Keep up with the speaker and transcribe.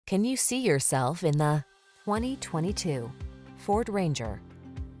Can you see yourself in the 2022 Ford Ranger?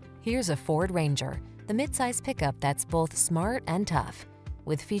 Here's a Ford Ranger, the midsize pickup that's both smart and tough.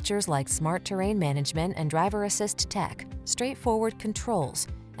 With features like smart terrain management and driver assist tech, straightforward controls,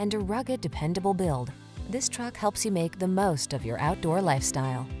 and a rugged, dependable build, this truck helps you make the most of your outdoor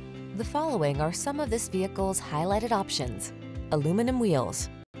lifestyle. The following are some of this vehicle's highlighted options: aluminum wheels,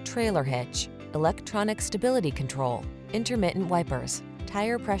 trailer hitch, electronic stability control, intermittent wipers,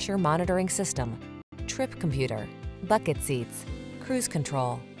 tire pressure monitoring system, trip computer, bucket seats, cruise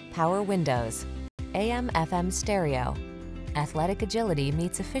control, power windows, AM/FM stereo. Athletic agility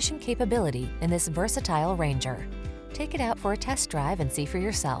meets efficient capability in this versatile Ranger. Take it out for a test drive and see for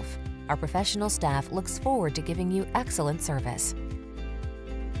yourself. Our professional staff looks forward to giving you excellent service.